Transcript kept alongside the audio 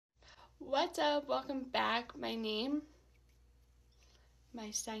What's up? Welcome back. My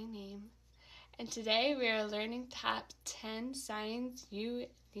sign name. And today we are learning top 10 signs you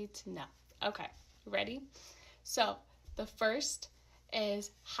need to know. Okay, ready? So, the first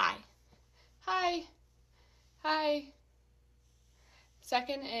is hi. Hi. Hi.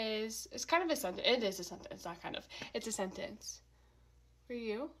 Second is, it's kind of a sentence. It is a sentence, not kind of. It's a sentence. For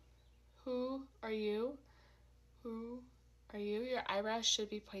you? Who are you? Who are you? Your eyebrows should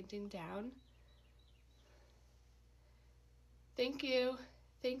be pointing down. Thank you.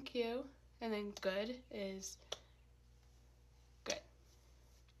 Thank you. And then good is good.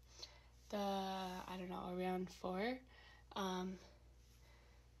 I don't know, around 4.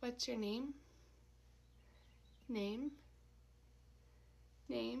 What's your name? Name.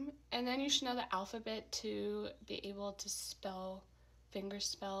 And then you should know the alphabet to be able to finger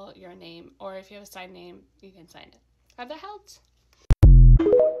spell your name. Or if you have a sign name, you can sign it. Have that helped?